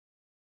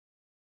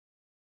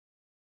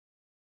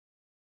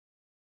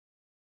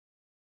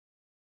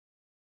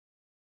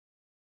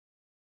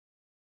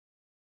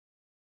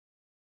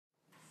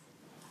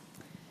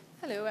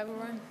Hello,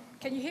 everyone.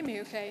 Can you hear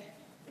me okay?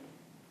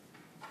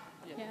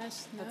 Yeah.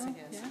 Yes, no? That's a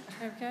yes.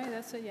 Yeah? Okay,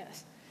 that's a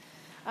yes.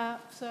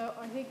 So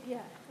I think,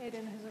 yeah,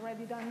 Aidan has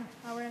already done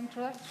our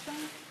introduction.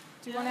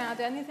 Do you want to add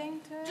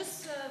anything to it?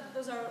 Just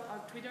those are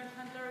our Twitter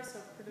handlers, so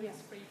please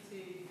free to...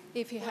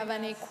 If you have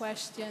any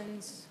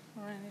questions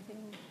or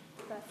anything,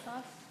 that's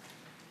us.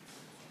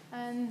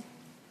 And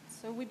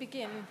so we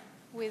begin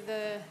with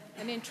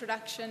an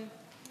introduction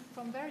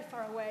from very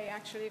far away,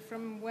 actually,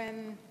 from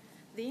when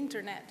the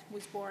internet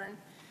was born.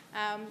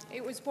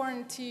 It was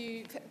born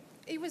to...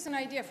 It was an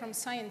idea from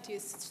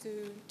scientists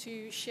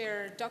to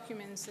share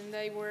documents, and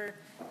they were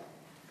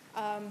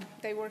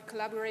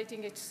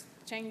collaborating,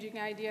 exchanging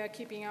ideas,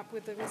 keeping up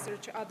with the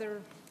research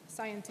other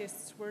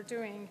scientists were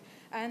doing.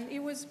 And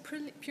it was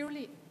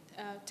purely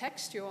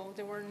textual.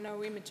 There were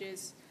no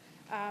images.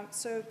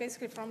 So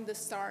basically from the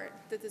start,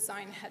 the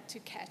design had to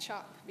catch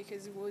up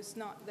because it was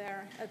not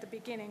there at the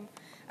beginning.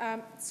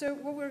 So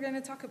what we're going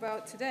to talk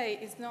about today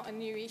is not a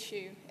new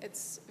issue.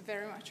 It's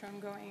very much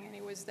ongoing, and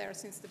it was there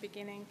since the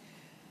beginning.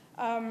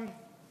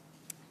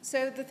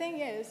 So the thing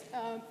is,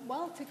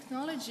 while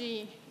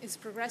technology is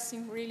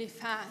progressing really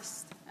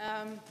fast,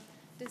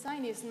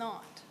 design is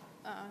not.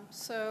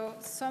 So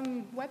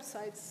some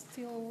websites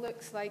still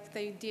looks like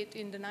they did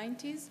in the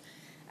 90s,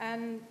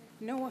 and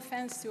no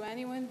offense to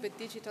anyone, but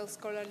Digital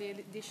Scholarly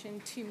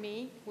Edition to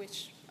me,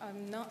 which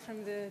I'm not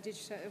from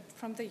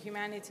the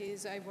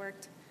Humanities, I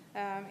worked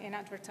in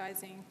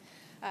advertising,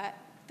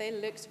 they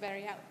looked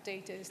very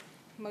outdated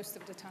most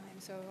of the time,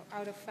 so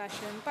out of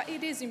fashion. But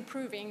it is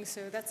improving,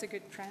 so that's a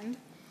good trend.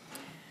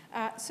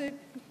 So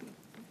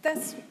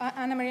that's,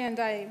 Anna Maria and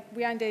I,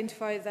 we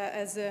identify that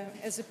as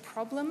a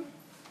problem.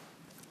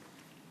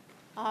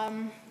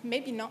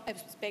 Maybe not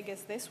as big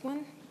as this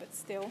one, but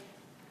still.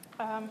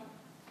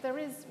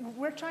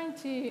 We're trying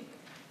to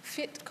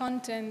fit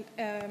content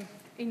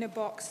in a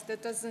box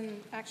that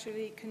doesn't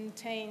actually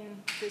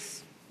contain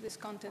this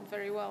content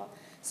very well.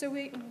 So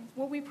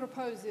what we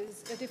propose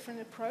is a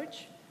different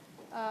approach.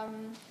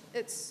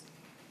 It's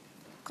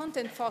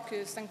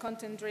content-focused and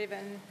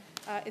content-driven.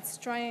 It's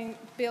trying to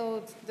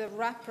build the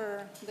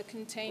wrapper, the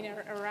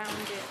container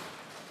around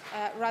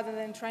it, rather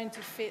than trying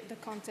to fit the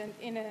content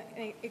in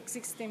an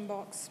existing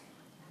box.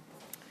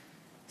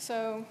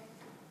 So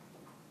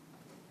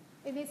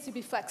it needs to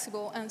be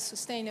flexible and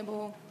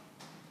sustainable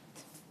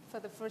for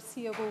the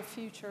foreseeable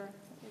future.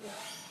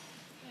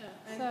 Yeah,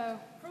 and so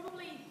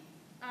probably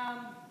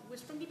we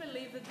strongly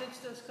believe that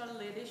digital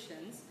scholarly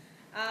editions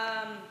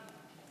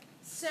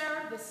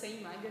share the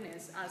same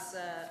mechanisms as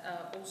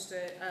also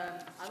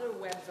other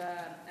web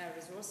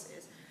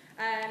resources.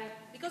 And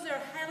because they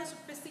are highly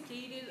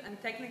sophisticated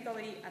and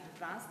technically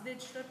advanced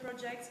digital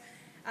projects,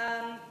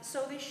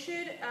 so they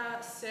should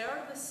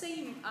share the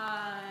same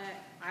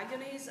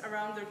agonies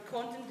around their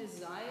content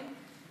design,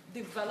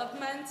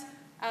 development,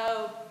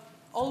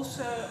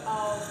 also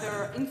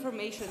their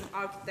information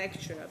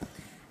architecture,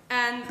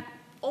 and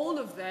all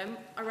of them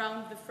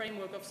around the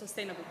framework of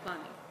sustainable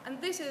planning.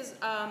 And this is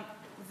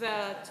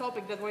the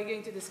topic that we're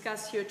going to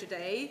discuss here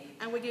today,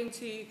 and we're going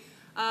to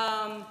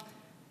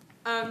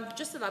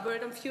just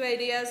elaborate on a few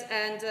ideas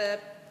and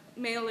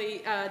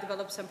mainly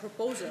develop some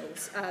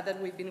proposals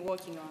that we've been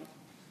working on.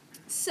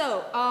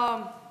 So,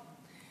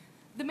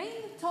 the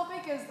main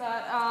topic is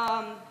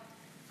that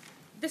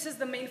this is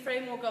the main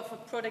framework of a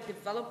product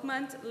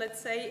development,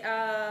 let's say,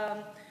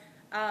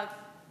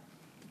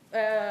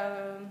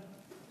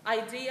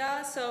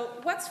 idea. So,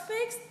 what's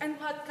fixed and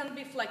what can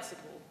be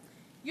flexible?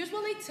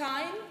 Usually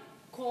time,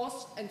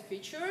 cost, and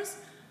features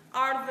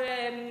are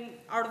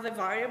the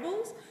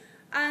variables.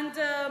 And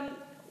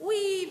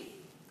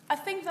I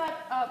think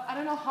that, I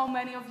don't know how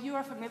many of you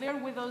are familiar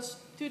with those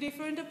two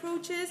different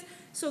approaches.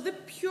 So the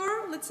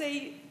pure, let's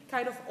say,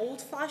 kind of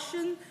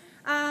old-fashioned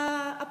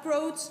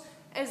approach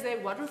is the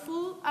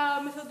waterfall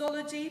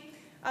methodology,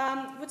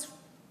 which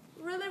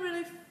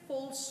really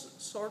falls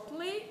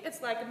shortly.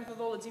 It's like a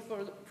methodology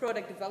for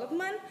product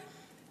development,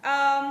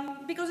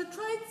 because it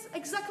tries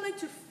exactly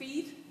to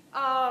feed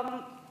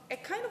a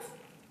kind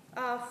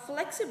of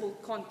flexible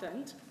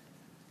content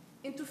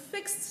into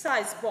fixed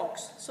size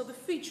box, so the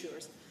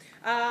features.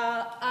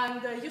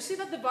 And you see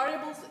that the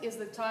variables is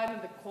the time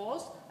and the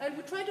cost, and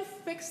we try to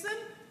fix them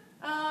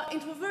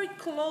into a very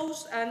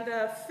close and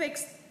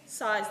fixed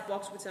size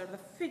box, which are the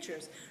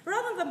features,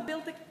 rather than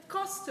build a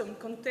custom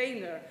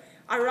container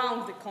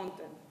around the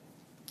content,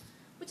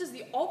 which is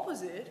the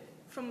opposite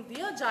from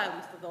the agile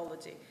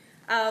methodology.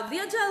 The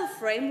agile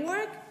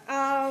framework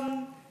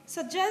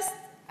suggests,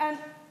 and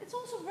it's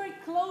also very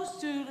close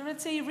to,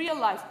 let's say,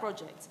 real-life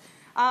projects,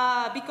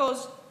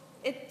 because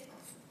it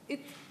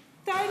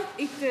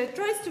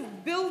tries to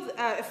build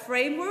a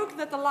framework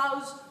that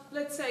allows,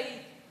 let's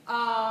say,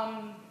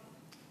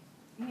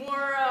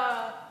 more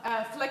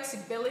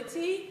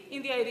flexibility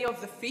in the idea of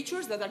the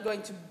features that are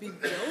going to be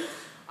built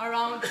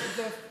around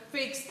the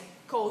fixed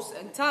cost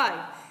and time.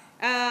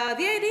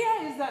 The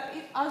idea is that,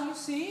 as you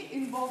see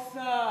in both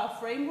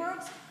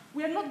frameworks,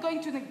 we are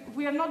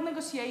not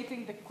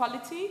negotiating the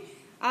quality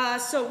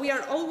So we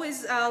are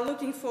always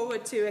looking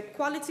forward to a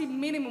quality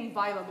minimum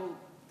viable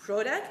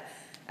product.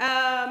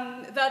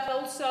 That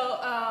also,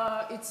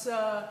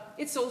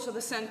 it's also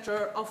the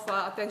center of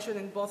attention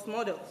in both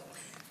models.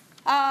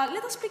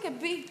 Let us speak a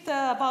bit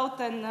about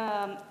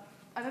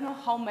I don't know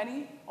how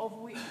many of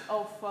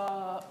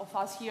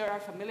us here are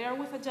familiar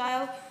with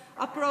Agile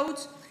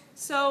approach.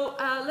 So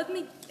let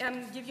me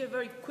give you a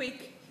very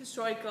quick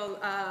historical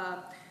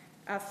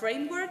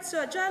framework.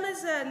 So Agile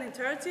is an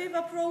iterative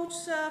approach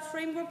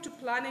framework to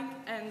planning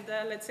and,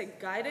 let's say,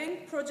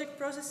 guiding project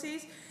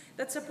processes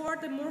that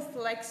support a more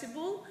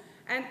flexible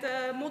and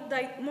more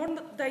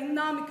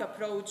dynamic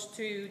approach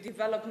to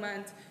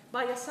development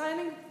by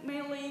assigning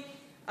mainly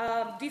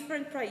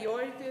different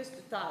priorities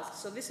to tasks.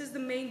 So this is the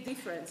main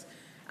difference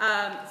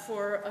of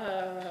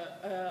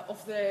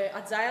the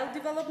Agile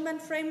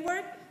development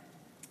framework.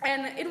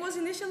 And it was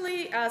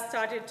initially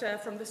started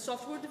from the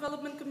software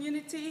development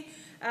community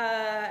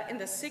in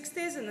the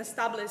 60s and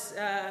established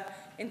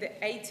in the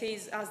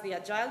 80s as the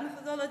Agile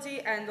methodology,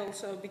 and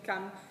also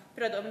become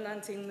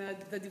predominant in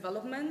the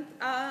development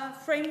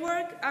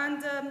framework.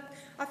 And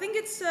I think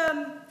it's,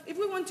 if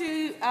we want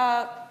to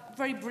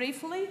very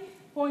briefly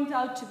point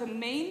out to the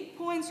main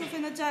points of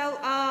an Agile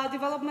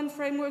development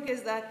framework,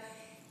 is that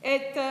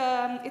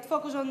it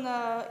focuses on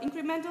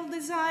incremental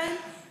design,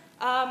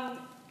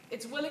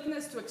 its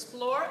willingness to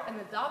explore and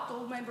adapt.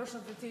 All members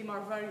of the team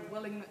are very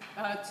willing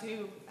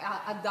to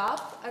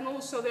adapt, and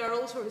also they are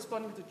also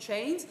responding to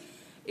change.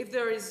 If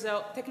there is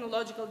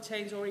technological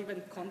change or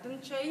even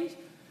content change,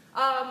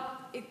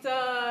 it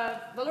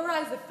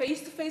valorized the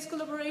face-to-face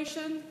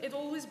collaboration. It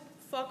always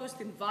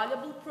focused in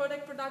valuable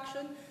product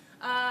production,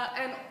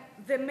 and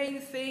the main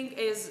thing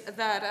is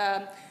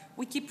that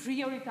we keep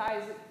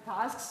prioritizing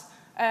tasks,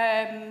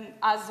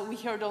 as we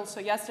heard also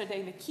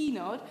yesterday in the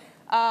keynote,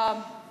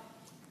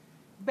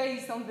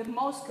 based on the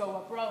Moscow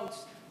approach.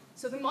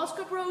 So the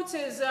Moscow approach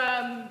is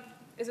an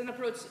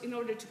approach in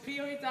order to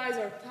prioritize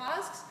our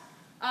tasks.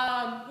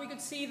 We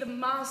could see the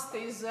must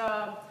is,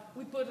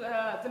 we put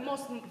the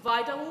most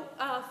vital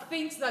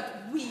things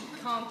that we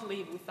can't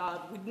live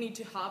without. We need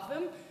to have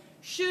them.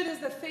 Should is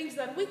the things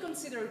that we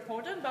consider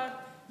important,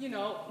 but, you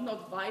know,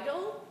 not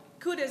vital.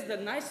 Could is the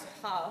nice to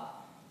have,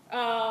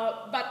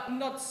 but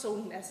not so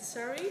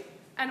necessary.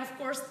 And of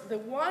course, the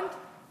want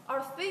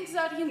are things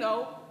that, you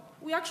know,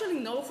 we actually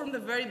know from the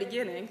very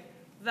beginning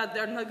that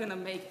they're not going to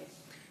make it.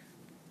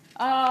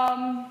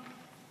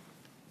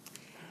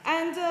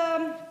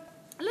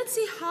 Let's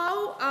see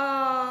how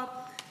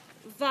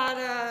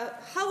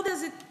how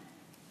does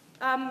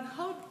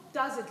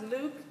it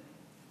look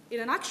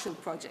in an actual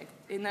project,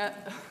 in a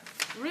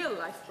real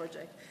life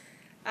project.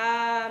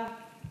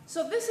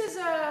 So this is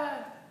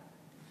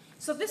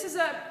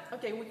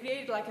okay, we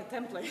created like a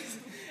template.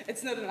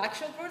 It's not an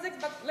actual project,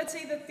 but let's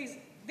say that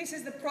this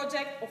is the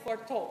project of our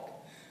talk.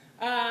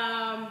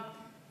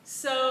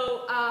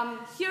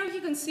 Here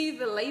you can see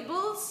the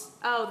labels,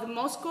 the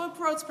Moscow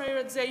approach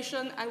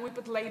prioritization, and we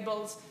put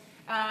labels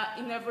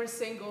in every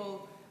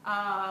single,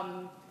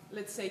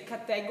 let's say,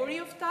 category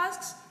of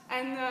tasks.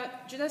 And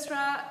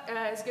Ginestra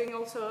is going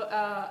also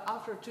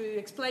after to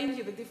explain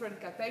you the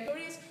different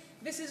categories.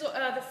 This is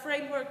the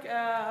framework,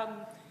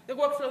 the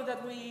workflow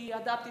that we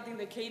adapted in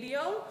the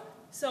KDO.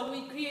 So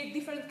we create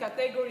different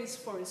categories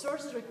for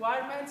resources,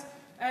 requirements,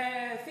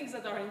 things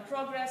that are in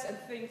progress, and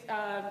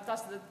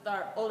tasks that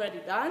are already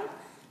done.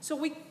 So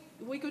we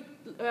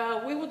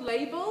would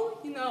label,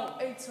 you know,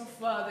 each of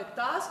the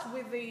tasks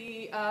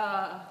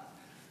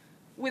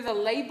with a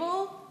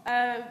label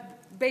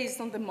based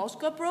on the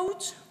Moscow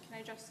approach. Can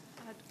I just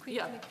add quickly?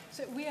 Yeah.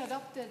 So we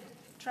adopted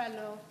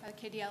Trello at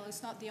KDL.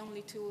 It's not the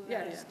only tool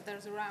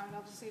there's around,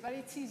 obviously, but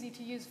it's easy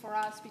to use for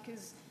us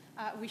because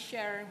we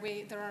share.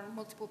 There are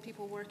multiple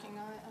people working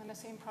on the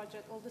same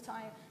project all the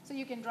time, so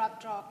you can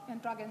drag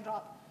and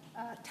drop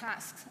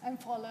tasks and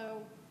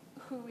follow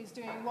who is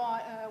doing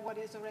what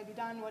is already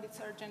done, what is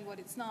urgent, what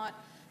it's not,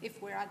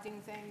 if we're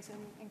adding things,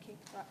 and keep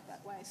track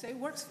that way. So it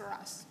works for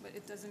us, but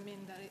it doesn't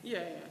mean that it.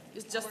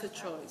 It's just a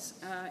choice.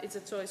 It's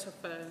a choice of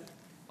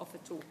a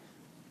tool.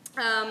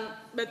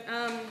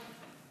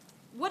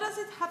 What does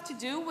it have to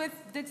do with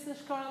Dixit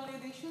scholarly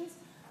editions?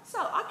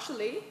 So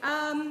actually,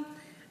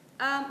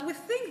 we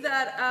think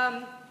that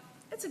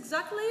it's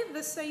exactly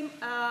the same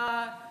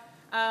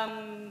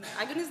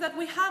agonists that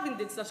we have in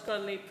Dixit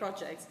scholarly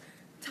projects.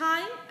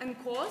 Time and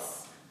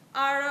costs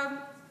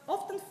are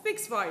often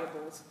fixed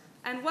variables.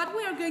 And what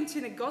we are going to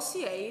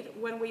negotiate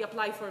when we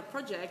apply for a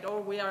project,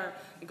 or we are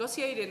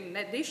negotiating an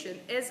edition,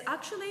 is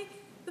actually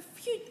the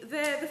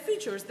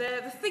features,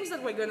 the things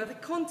that we're going to, the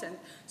content.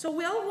 So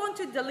we all want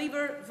to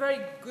deliver very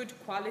good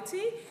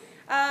quality,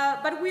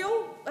 but we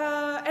all,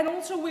 and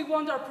also we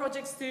want our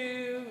projects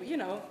to, you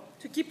know,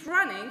 to keep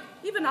running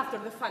even after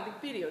the funding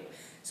period.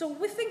 So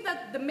we think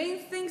that the main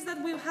things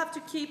that we'll have to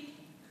keep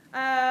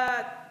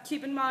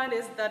in mind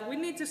is that we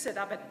need to set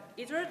up an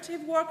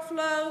iterative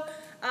workflow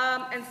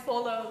and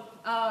follow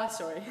a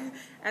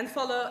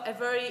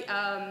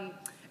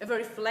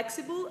very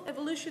flexible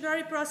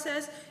evolutionary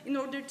process in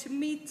order to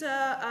meet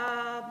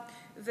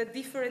the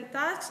different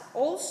tasks,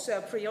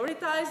 also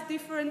prioritize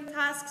different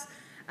tasks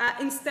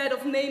instead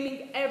of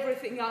naming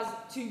everything as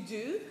to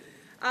do.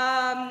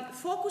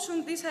 Focus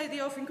on this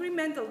idea of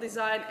incremental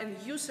design and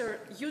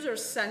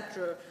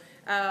user-centered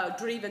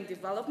driven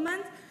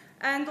development,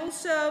 and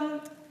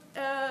also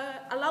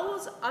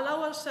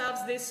allow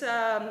ourselves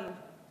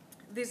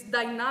this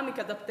dynamic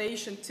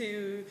adaptation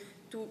to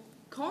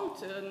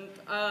content,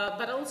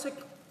 but also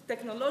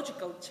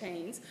technological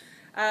change,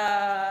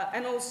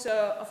 and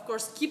also, of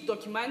course, keep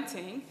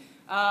documenting,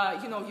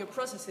 your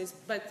processes,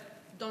 but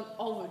don't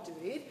overdo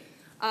it.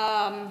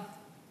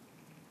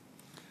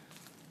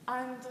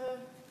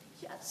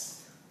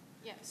 Yes.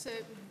 Yeah, so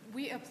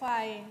we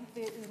apply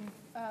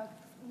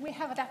we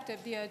have adapted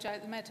the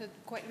Agile method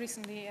quite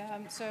recently.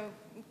 So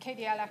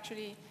KDL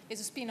actually is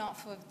a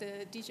spin-off of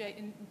the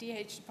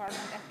DH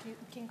department at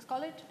King's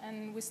College,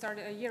 and we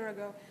started a year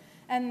ago.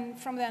 And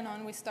from then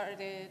on, we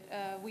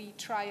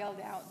trialed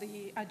out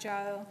the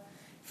Agile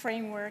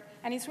framework,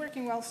 and it's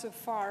working well so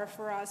far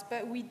for us,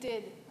 but we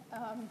did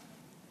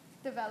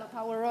develop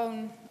our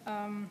own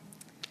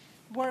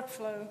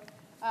workflow.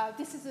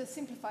 This is a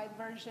simplified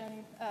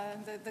version.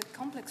 The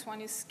complex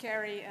one is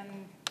scary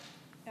and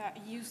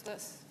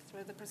useless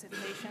through the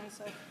presentation.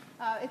 So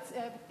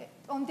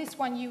on this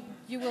one,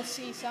 you will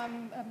see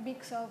some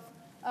mix of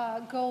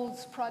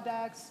goals,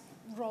 products,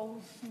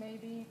 roles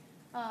maybe,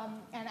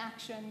 and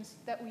actions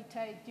that we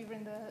take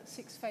during the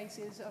 6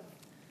 phases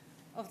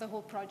of the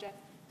whole project.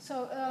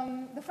 So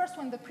the first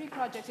one, the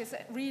pre-project, is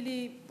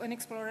really an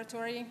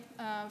exploratory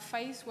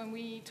phase when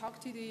we talk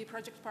to the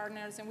project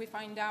partners and we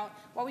find out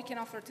what we can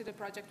offer to the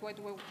project,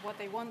 what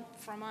they want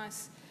from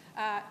us,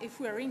 if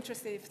they're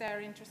interested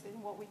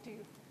in what we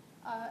do.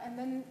 And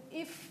then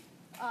if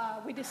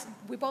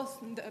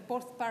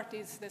both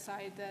parties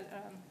decide that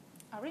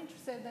are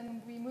interested,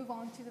 then we move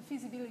on to the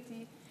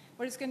feasibility,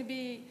 where there's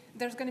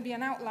going to be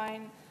an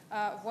outline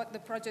of what the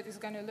project is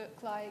going to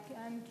look like,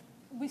 and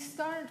we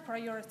start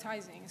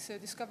prioritizing, so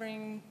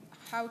discovering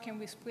how can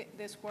we split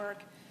this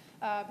work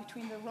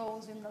between the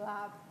roles in the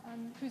lab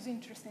and who's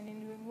interested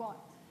in doing what.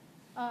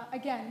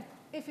 Again,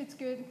 if it's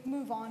good,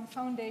 move on,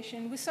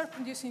 foundation. We start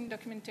producing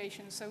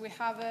documentation, so we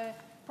have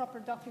proper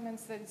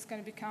documents that it's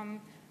going to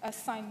become a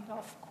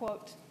signed-off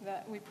quote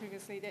that we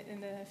previously did in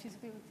the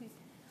feasibility.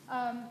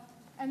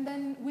 And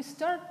then we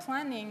start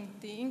planning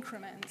the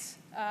increments,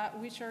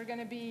 which are going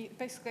to be,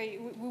 basically,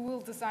 we will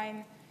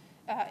design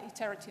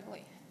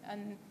iteratively.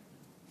 And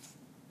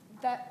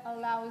that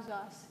allows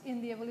us,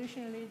 in the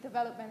evolutionary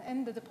development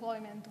and the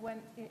deployment,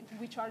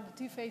 which are the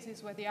 2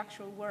 phases where the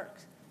actual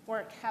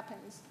work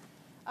happens,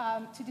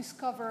 to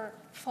discover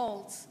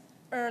faults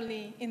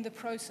early in the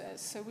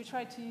process. So we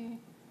try to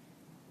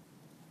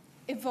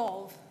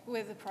evolve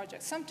with the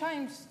project.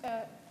 Sometimes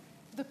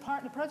the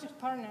project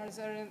partners,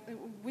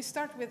 we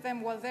start with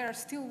them while they're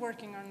still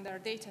working on their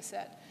data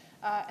set.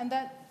 And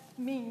that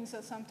means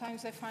that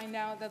sometimes they find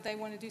out that they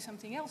want to do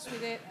something else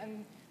with it.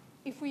 And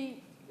if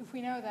we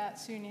know that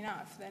soon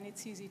enough, then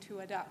it's easy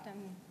to adapt,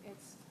 and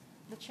it's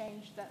the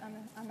change that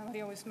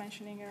Anna-Maria was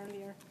mentioning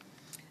earlier.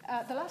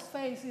 The last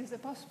phase is the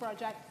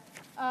post-project.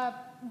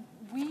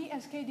 We,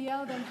 as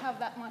KDL, don't have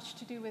that much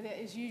to do with it.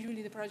 It's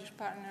usually the project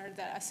partner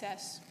that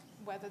assess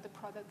whether the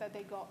product that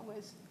they got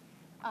was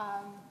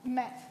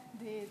met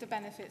the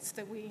benefits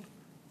that we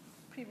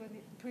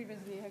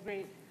previously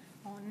agreed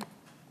on.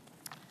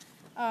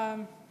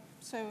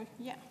 So,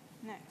 yeah,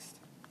 next.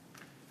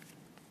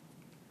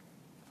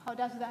 How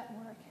does that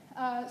work?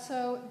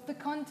 So the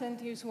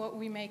content is what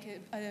we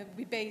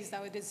we base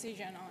our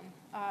decision on.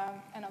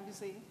 And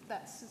obviously,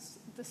 that's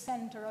the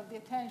center of the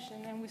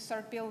attention, and we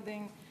start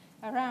building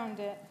around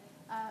it.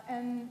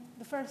 And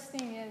the first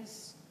thing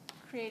is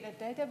create a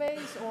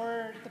database,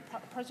 or the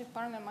project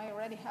partner might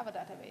already have a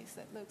database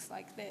that looks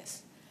like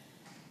this,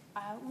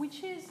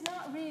 which is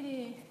not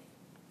really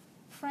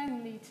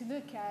friendly to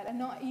look at and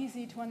not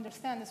easy to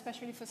understand,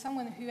 especially for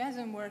someone who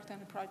hasn't worked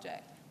on a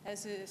project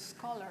as a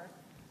scholar.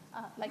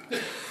 Like me,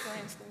 for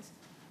instance.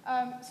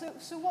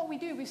 So what we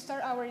do, we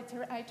start our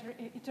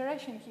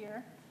iteration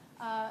here,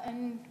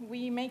 and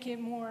we make it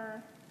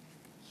more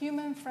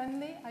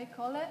human-friendly, I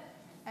call it.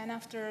 And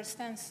after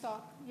Stan's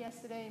talk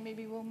yesterday,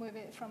 maybe we'll move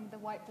it from the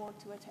whiteboard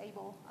to a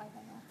table, I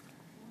don't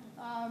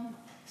know.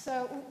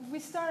 So we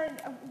start,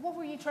 what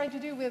we try to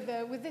do with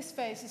this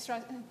phase is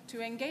try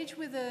to engage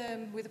with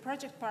the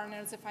project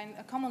partners to find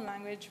a common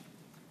language,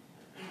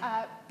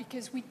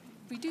 because we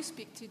do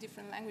speak 2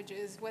 different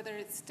languages, whether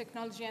it's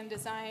technology and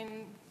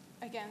design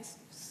against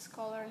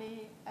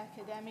scholarly,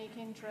 academic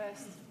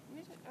interest.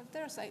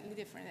 They're slightly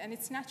different, and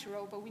it's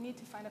natural, but we need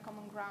to find a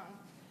common ground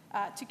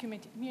to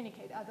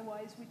communicate.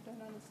 Otherwise, we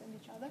don't understand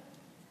each other.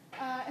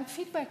 And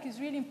feedback is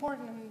really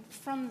important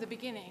from the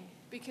beginning,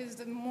 because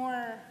the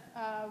more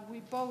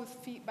we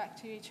both feedback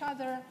to each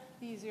other,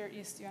 the easier it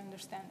is to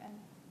understand and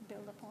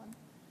build upon.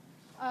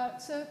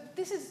 So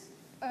this is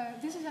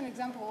an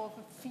example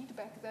of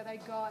feedback that I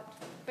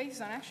got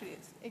based on actually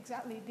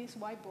exactly this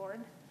whiteboard.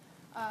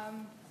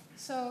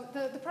 So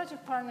the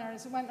project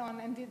partners went on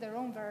and did their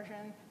own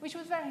version, which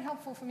was very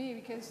helpful for me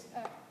because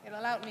it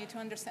allowed me to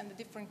understand the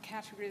different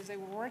categories they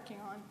were working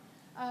on.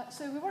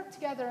 So we worked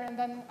together, and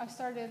then I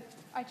started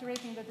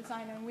iterating the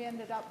design, and we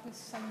ended up with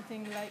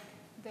something like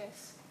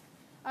this,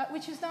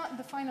 which is not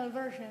the final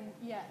version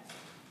yet.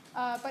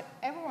 But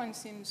everyone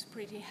seems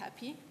pretty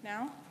happy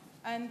now.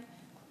 And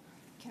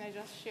can I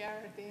just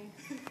share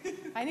the...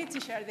 I need to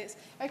share this.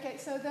 OK,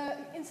 so the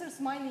insert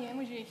smiley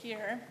emoji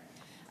here,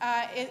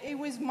 it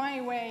was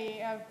my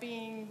way of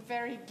being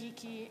very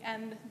geeky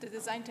and the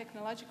design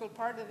technological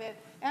part of it.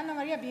 Anna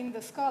Maria, being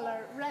the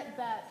scholar, read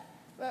that.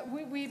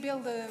 We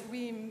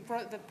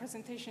brought the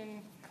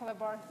presentation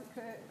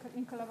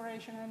in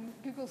collaboration on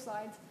Google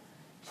Slides.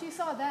 She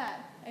saw that,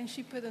 and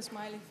she put a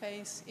smiley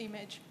face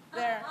image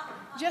there,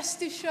 just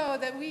to show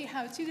that we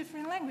have two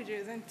different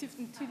languages and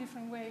two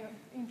different ways of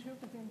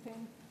interpreting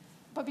things.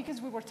 But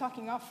because we were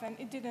talking often,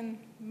 it didn't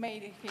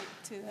make it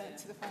to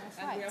the final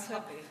slide. And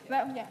we're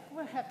happy. Yeah,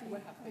 we're happy. We're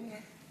happy. Yeah.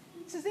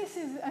 So this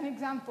is an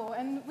example,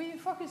 and we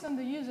focused on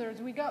the users.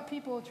 We got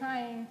people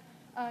trying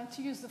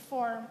to use the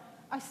form.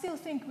 I still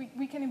think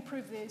we can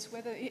improve this,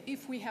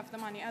 if we have the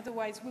money.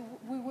 Otherwise,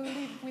 we will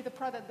live with a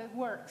product that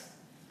works,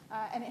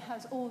 and it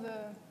has all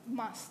the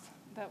must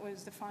that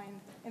was defined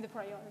in the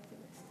priority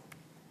list.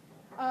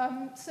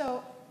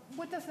 So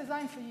what does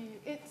design for you?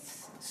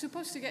 It's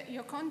supposed to get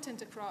your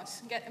content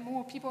across, get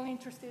more people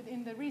interested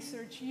in the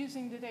research,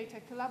 using the data,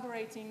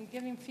 collaborating,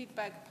 giving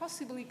feedback,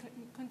 possibly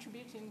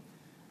contributing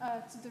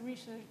to the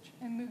research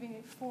and moving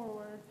it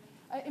forward.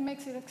 It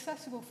makes it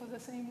accessible for the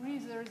same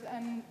readers,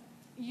 and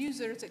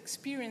users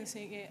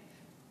experiencing it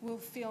will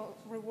feel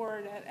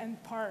rewarded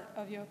and part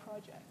of your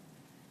project.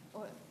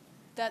 Well,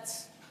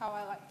 that's how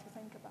I like to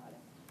think about it.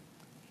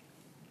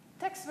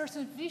 Text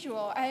versus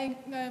visual.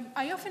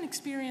 I often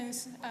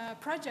experience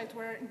projects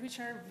which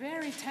are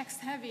very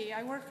text-heavy.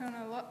 I work on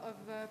a lot of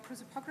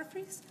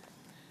prosopographies,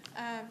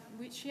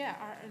 which,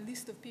 are a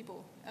list of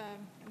people.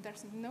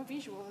 There's no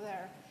visual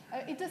there.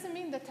 It doesn't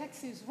mean the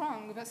text is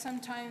wrong, but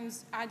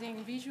sometimes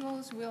adding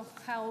visuals will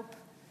help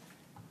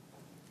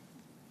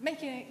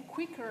making it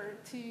quicker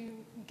to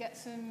get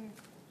some,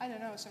 I don't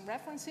know, some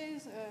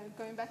references,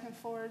 going back and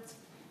forth,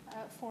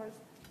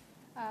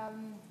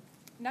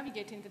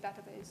 navigating the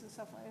database and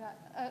stuff like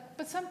that.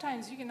 But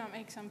sometimes you cannot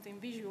make something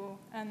visual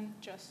and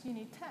just you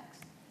need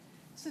text.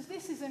 So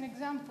this is an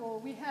example.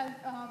 We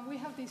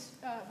have this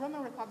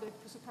Roman Republic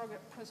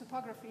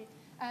prosopography,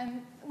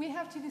 and we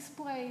have to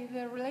display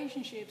the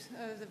relationships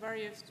of the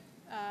various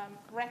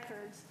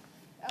records.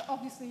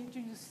 Obviously,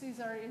 Julius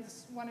Caesar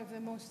is one of the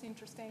most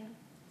interesting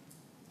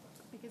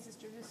because it's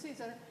Julius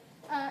Caesar.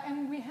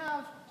 And we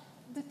have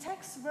the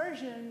text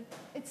version.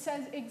 It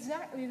says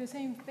exactly the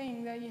same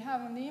thing that you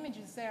have on the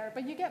images there,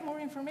 but you get more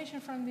information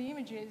from the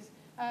images.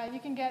 You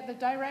can get the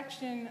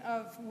direction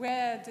of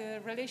where the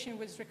relation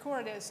was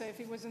recorded, so if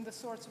it was in the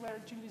source where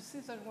Julius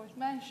Caesar was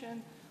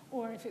mentioned,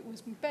 or if it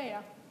was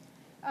Pompeia.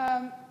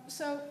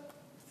 So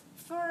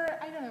for,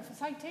 I don't know, for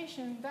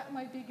citation, that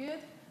might be good,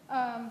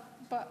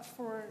 but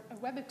for a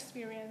web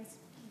experience,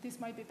 this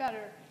might be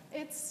better.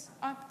 It's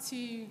up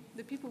to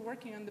the people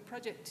working on the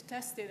project to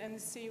test it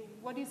and see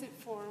what is it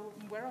for,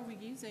 where are we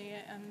using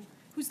it, and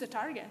who's the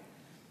target?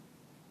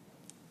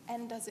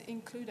 And does it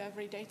include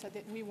every data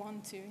that we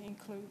want to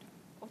include,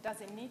 or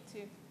does it need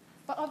to?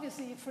 But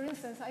obviously, for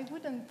instance, I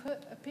wouldn't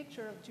put a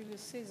picture of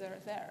Julius Caesar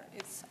there.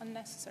 It's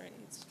unnecessary.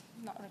 It's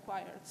not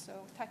required, so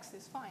text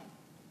is fine.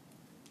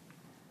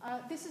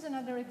 This is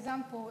another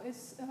example.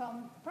 It's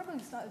probably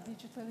it's not a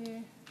digital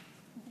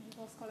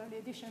scholarly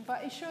edition,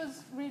 but it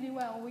shows really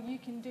well what you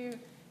can do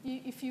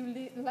if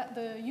you let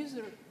the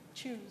user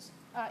choose.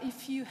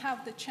 If you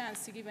have the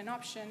chance to give an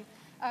option.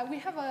 We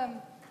have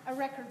a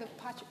record of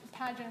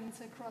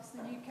pageants across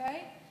the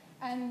UK,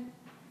 and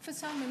for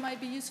some it might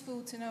be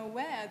useful to know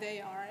where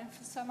they are, and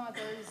for some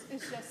others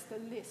it's just a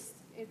list.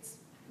 It's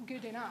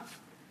good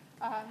enough.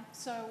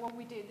 So what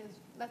we did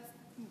is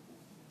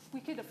we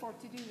could afford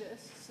to do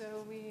this,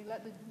 so we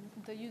let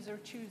the user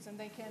choose, and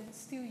they can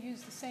still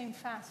use the same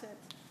facet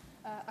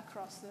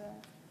across the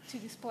two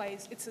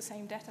displays. It's the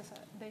same data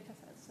set.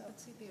 So.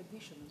 Let's see the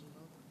edition as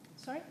well.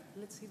 Sorry?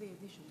 Let's see the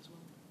edition as well.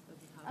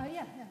 That we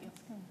have. Yeah.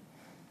 That's good.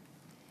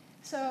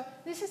 So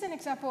this is an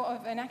example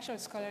of an actual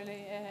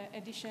scholarly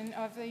edition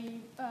of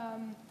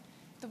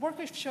the work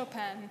with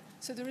Chopin.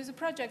 So there is a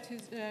project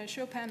with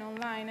Chopin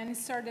online, and it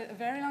started a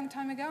very long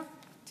time ago,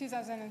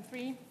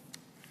 2003.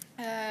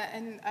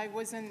 And I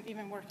wasn't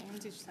even working in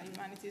digital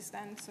humanities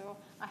then, so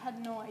I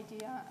had no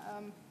idea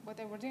what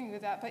they were doing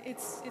with that. But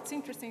it's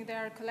interesting. They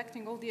are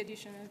collecting all the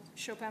editions of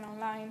Chopin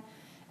online.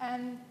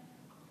 And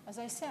as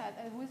I said,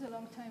 it was a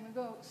long time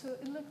ago, so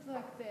it looked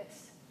like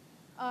this.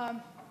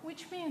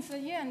 Which means that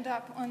you end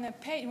up on a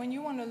page, when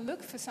you want to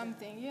look for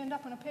something, you end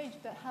up on a page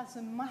that has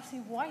a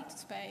massive white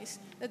space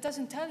that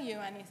doesn't tell you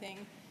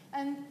anything.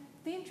 And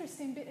the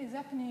interesting bit is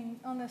happening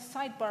on the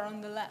sidebar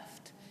on the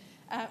left.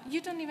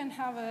 You don't even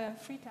have a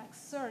free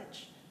text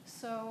search.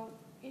 So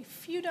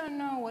if you don't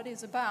know what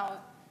it's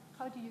about,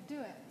 how do you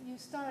do it? You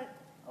start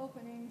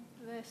opening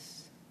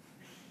this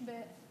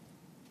bit,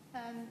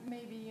 and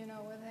maybe you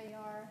know where they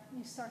are.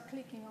 You start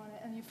clicking on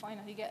it, and you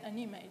finally get an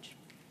image.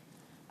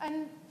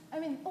 And I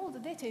mean, all the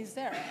data is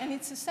there, and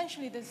it's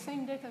essentially the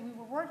same data we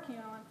were working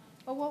on.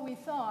 But what we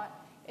thought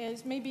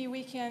is maybe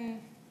we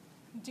can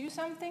do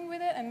something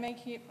with it and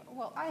make it.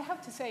 Well, I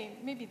have to say,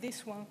 maybe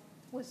this one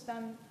was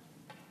done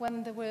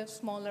when there were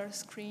smaller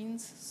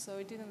screens, so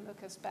it didn't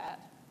look as bad.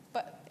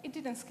 But it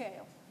didn't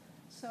scale.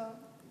 So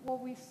what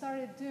we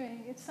started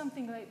doing, it's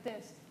something like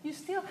this. You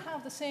still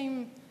have the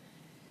same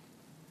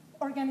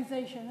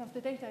organization of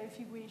the data, if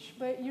you wish,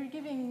 but you're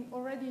giving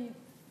already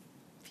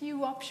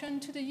few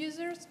options to the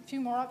users, a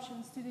few more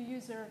options to the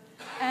user,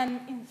 and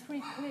in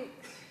 3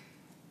 clicks,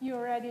 you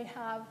already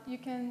have, you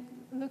can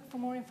look for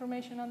more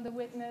information on the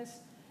witness.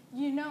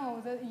 You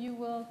know that you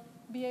will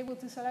be able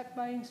to select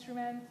by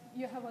instrument.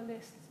 You have a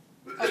list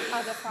of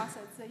other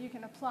facets that you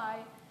can apply,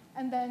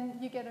 and then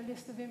you get a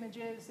list of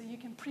images that you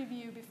can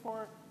preview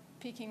before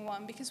picking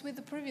one. Because with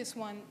the previous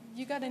one,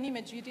 you got an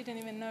image, you didn't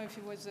even know if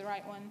it was the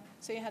right one,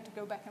 so you had to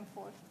go back and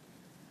forth.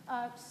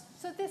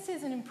 So this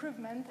is an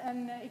improvement,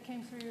 and it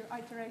came through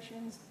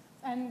iterations.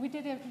 And we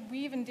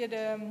even did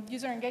a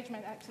user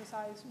engagement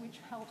exercise, which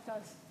helped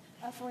us.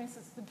 For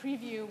instance, the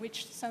preview,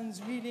 which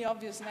sounds really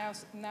obvious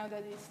now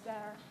that it's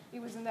there.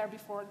 It wasn't there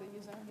before the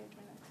user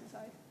engagement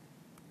exercise.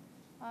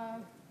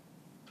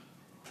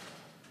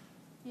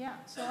 Yeah,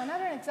 so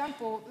another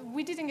example,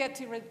 we didn't get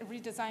to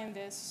redesign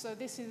this, so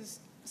this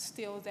is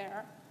still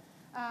there.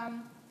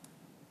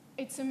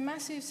 It's a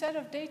massive set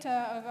of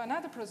data of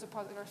another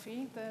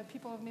prosopography, the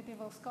people of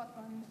medieval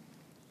Scotland,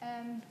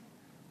 and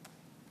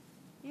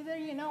either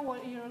you know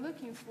what you're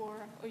looking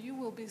for, or you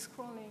will be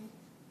scrolling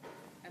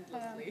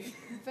endlessly.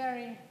 A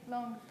very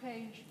long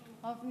page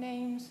of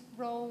names,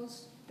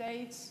 roles,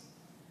 dates.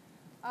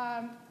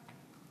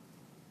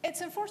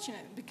 It's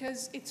unfortunate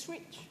because it's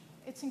rich.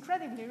 It's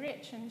incredibly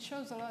rich, and it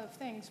shows a lot of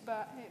things,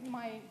 but it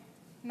might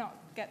not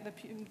get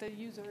the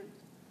user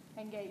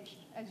engaged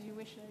as you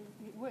wish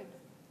it would.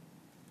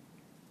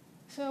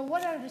 So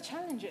what are the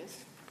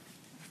challenges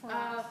for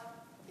us?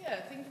 Yeah,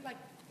 I think like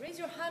raise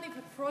your hand if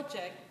a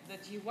project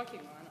that you're working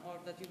on or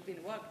that you've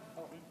been working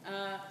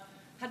on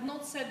had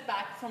not set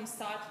back from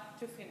start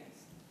to finish.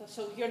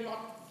 So you're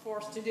not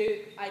forced to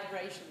do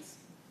iterations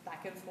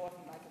back and forth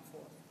and back and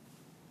forth.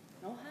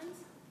 No hands?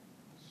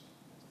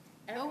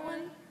 No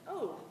one?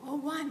 Oh. Oh,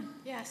 one.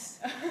 Yes.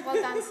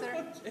 Well done,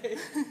 sir. Okay.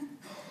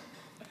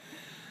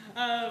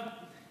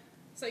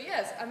 So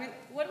yes, I mean,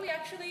 what we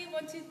actually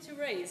wanted to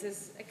raise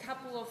is a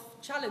couple of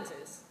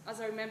challenges.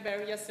 As I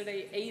remember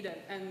yesterday, Aidan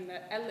and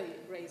Ellie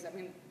raised. I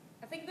mean,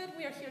 I think that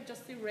we are here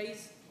just to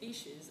raise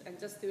issues and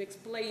just to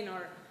explain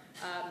our,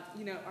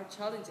 our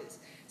challenges.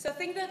 So I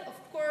think that,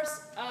 of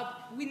course,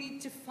 we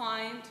need to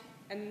find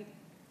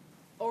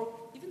or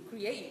even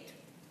create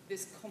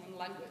this common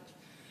language.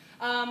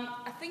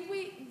 I think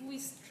we're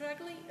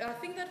struggling. I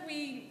think that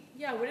we're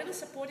really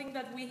supporting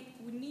that we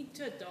need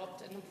to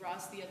adopt and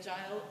embrace the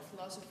agile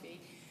philosophy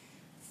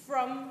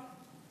from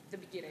the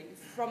beginning,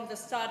 from the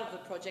start of the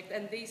project,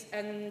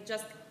 and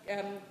just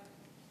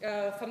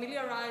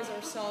familiarize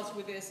ourselves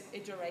with this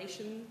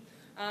iteration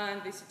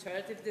and this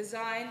iterative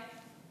design,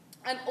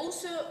 and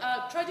also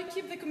try to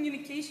keep the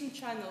communication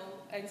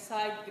channel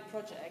inside the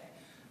project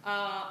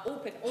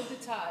open all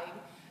the time,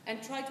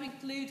 and try to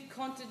include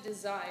content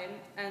design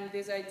and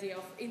this idea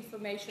of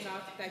information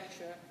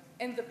architecture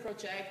in the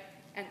project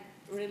and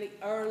really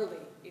early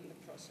in the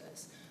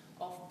process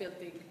of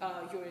building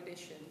your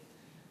edition.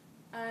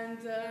 And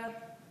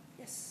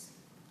yes,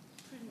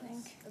 pretty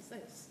much as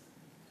this.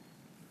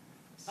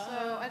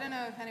 So I don't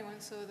know if anyone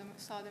saw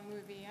the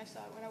movie. I saw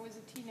it when I was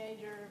a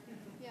teenager.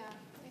 Yeah,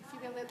 If You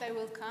Will It, They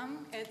Will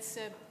Come. It's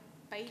a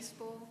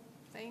baseball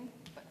thing,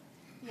 but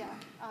yeah.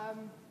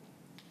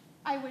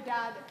 I would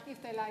add, if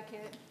they like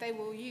it, they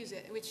will use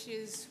it, which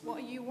is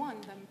what you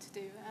want them to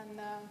do. And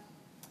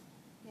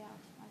yeah,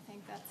 I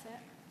think that's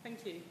it.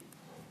 Thank you.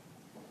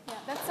 Yeah,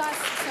 that's us.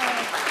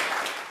 So.